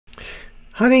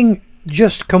Having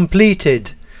just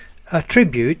completed a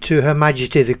tribute to Her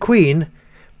Majesty the Queen,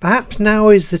 perhaps now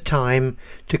is the time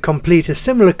to complete a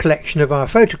similar collection of our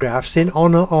photographs in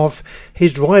honour of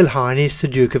His Royal Highness the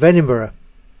Duke of Edinburgh.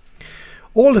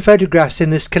 All the photographs in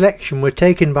this collection were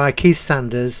taken by Keith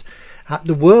Sanders at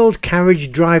the World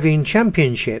Carriage Driving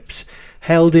Championships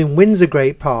held in Windsor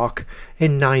Great Park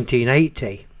in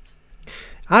 1980.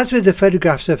 As with the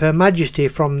photographs of Her Majesty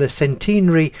from the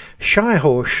Centenary Shire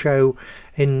Horse Show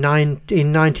in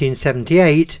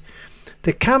 1978,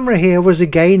 the camera here was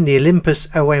again the Olympus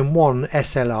OM1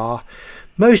 SLR.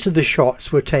 Most of the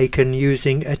shots were taken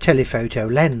using a telephoto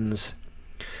lens.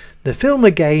 The film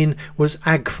again was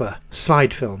Agfa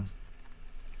slide film.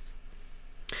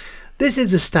 This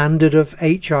is the standard of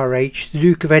HRH the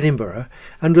Duke of Edinburgh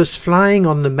and was flying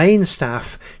on the main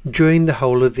staff during the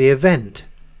whole of the event.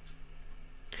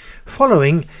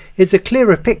 Following is a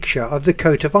clearer picture of the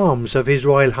coat of arms of His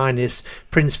Royal Highness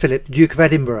Prince Philip Duke of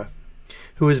Edinburgh,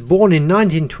 who was born in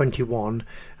 1921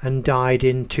 and died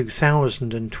in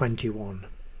 2021.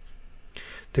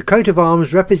 The coat of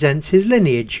arms represents his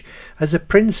lineage as a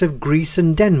Prince of Greece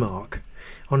and Denmark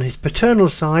on his paternal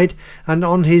side and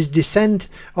on his descent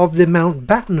of the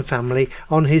Mountbatten family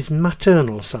on his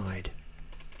maternal side.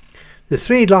 The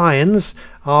three lions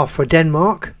are for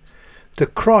Denmark. The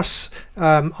cross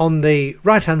on the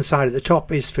right hand side at the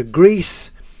top is for Greece.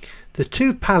 The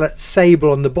two pallets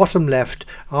sable on the bottom left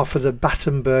are for the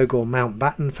Battenberg or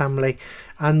Mountbatten family,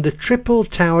 and the triple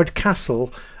towered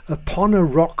castle upon a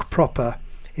rock proper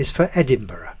is for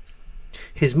Edinburgh.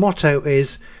 His motto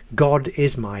is "God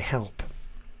is my help."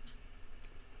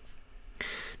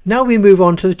 Now we move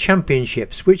on to the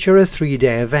championships, which are a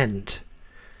 3-day event.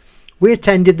 We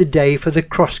attended the day for the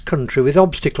cross country with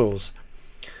obstacles.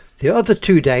 The other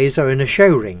 2 days are in a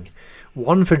show ring,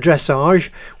 one for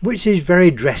dressage, which is very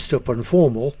dressed up and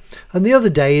formal, and the other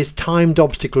day is timed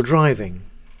obstacle driving.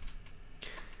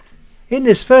 In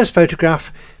this first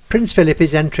photograph, Prince Philip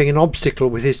is entering an obstacle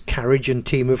with his carriage and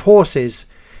team of horses.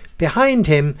 Behind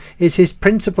him is his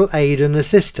principal aide and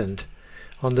assistant.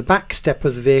 On the back step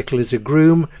of the vehicle is a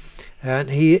groom, and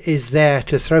he is there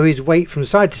to throw his weight from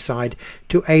side to side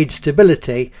to aid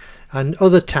stability and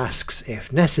other tasks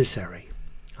if necessary.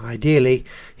 Ideally,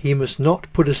 he must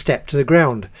not put a step to the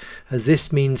ground, as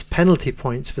this means penalty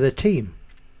points for the team.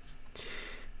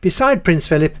 Beside Prince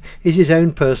Philip is his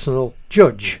own personal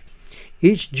judge.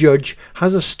 Each judge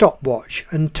has a stopwatch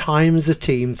and times the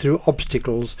team through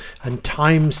obstacles and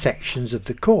timed sections of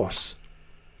the course.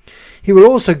 He will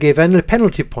also give any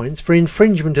penalty points for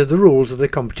infringement of the rules of the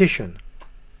competition.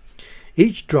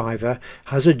 Each driver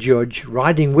has a judge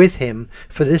riding with him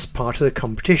for this part of the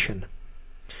competition.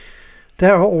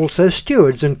 There are also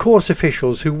stewards and course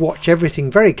officials who watch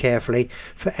everything very carefully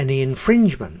for any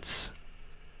infringements.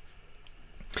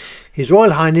 His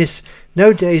Royal Highness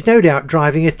is no doubt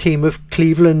driving a team of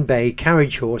Cleveland Bay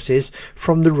carriage horses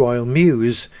from the Royal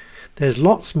Mews. There's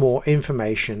lots more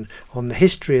information on the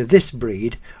history of this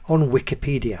breed on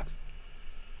Wikipedia.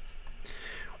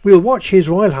 We'll watch His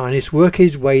Royal Highness work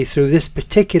his way through this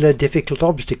particular difficult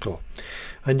obstacle,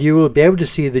 and you will be able to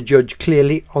see the judge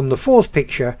clearly on the fourth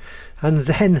picture, and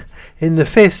then in the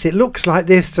fifth it looks like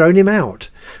they've thrown him out,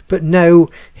 but no,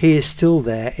 he is still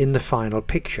there in the final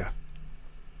picture.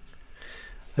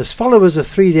 As followers of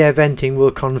 3-day eventing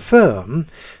will confirm,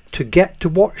 to get to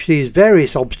watch these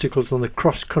various obstacles on the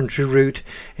cross-country route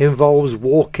involves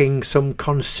walking some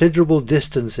considerable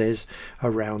distances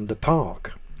around the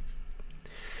park.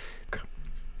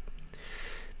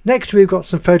 Next we've got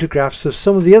some photographs of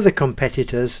some of the other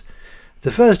competitors. The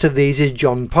first of these is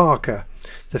John Parker,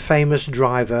 the famous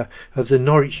driver of the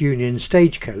Norwich Union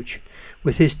stagecoach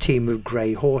with his team of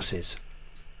grey horses.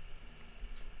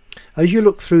 As you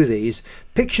look through these,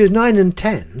 pictures 9 and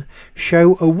 10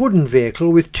 show a wooden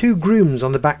vehicle with 2 grooms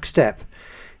on the back step.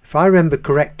 If I remember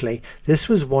correctly, this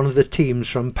was one of the teams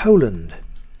from Poland.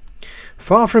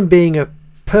 Far from being a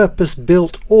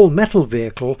purpose-built all-metal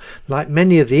vehicle like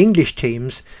many of the English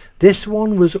teams, this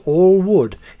one was all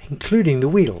wood, including the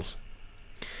wheels.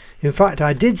 In fact,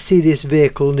 I did see this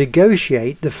vehicle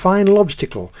negotiate the final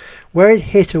obstacle, where it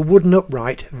hit a wooden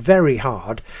upright very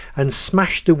hard and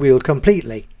smashed the wheel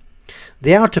completely.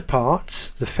 The outer parts,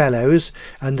 the felloes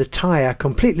and the tyre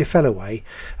completely fell away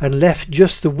and left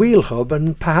just the wheel hub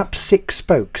and perhaps 6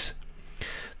 spokes.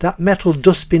 That metal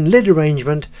dustbin lid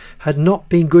arrangement had not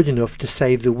been good enough to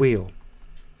save the wheel.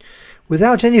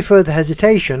 Without any further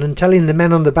hesitation and telling the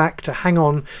men on the back to hang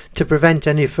on to prevent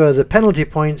any further penalty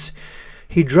points,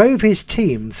 He drove his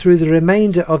team through the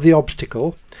remainder of the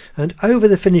obstacle and over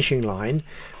the finishing line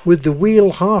with the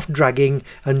wheel half dragging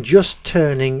and just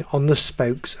turning on the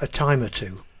spokes a time or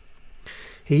two.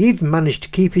 He even managed to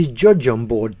keep his judge on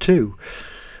board too,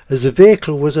 as the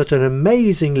vehicle was at an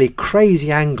amazingly crazy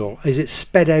angle as it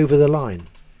sped over the line.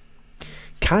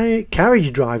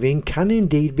 Carriage driving can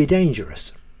indeed be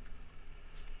dangerous.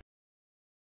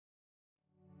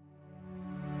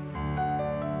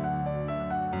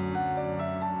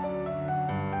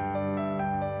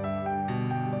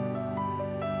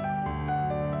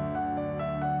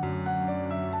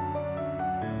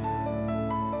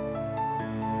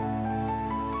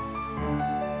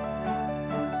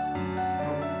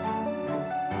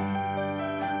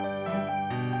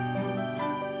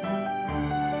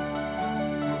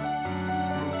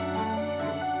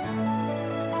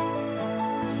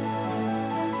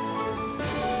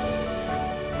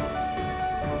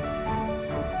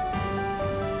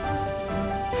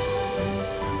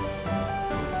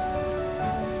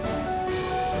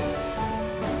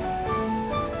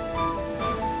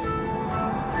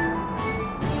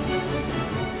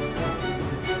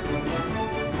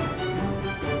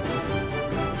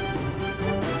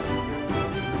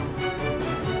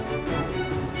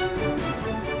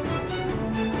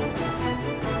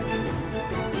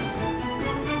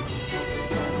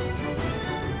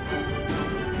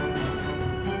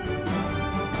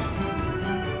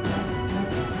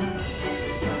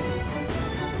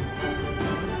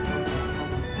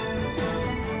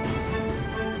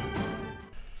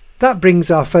 That brings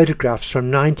our photographs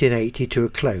from 1980 to a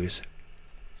close.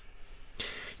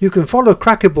 You can follow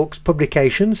Crackerbook's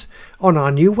publications on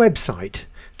our new website.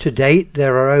 To date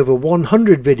there are over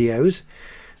 100 videos,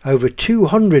 over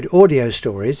 200 audio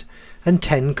stories and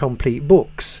 10 complete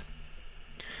books.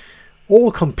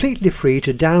 All completely free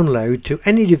to download to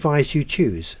any device you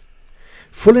choose.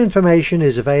 Full information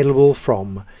is available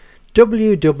from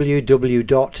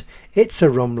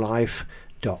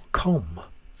www.itsarumlife.com.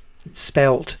 It's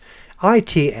spelt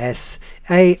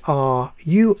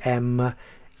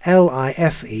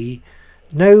ITSARUMLIFE,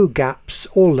 no gaps,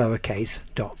 all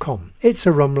lowercase.com.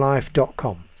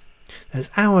 itsarumlife.com.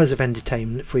 There's hours of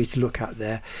entertainment for you to look at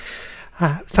there.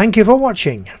 Thank you for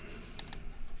watching.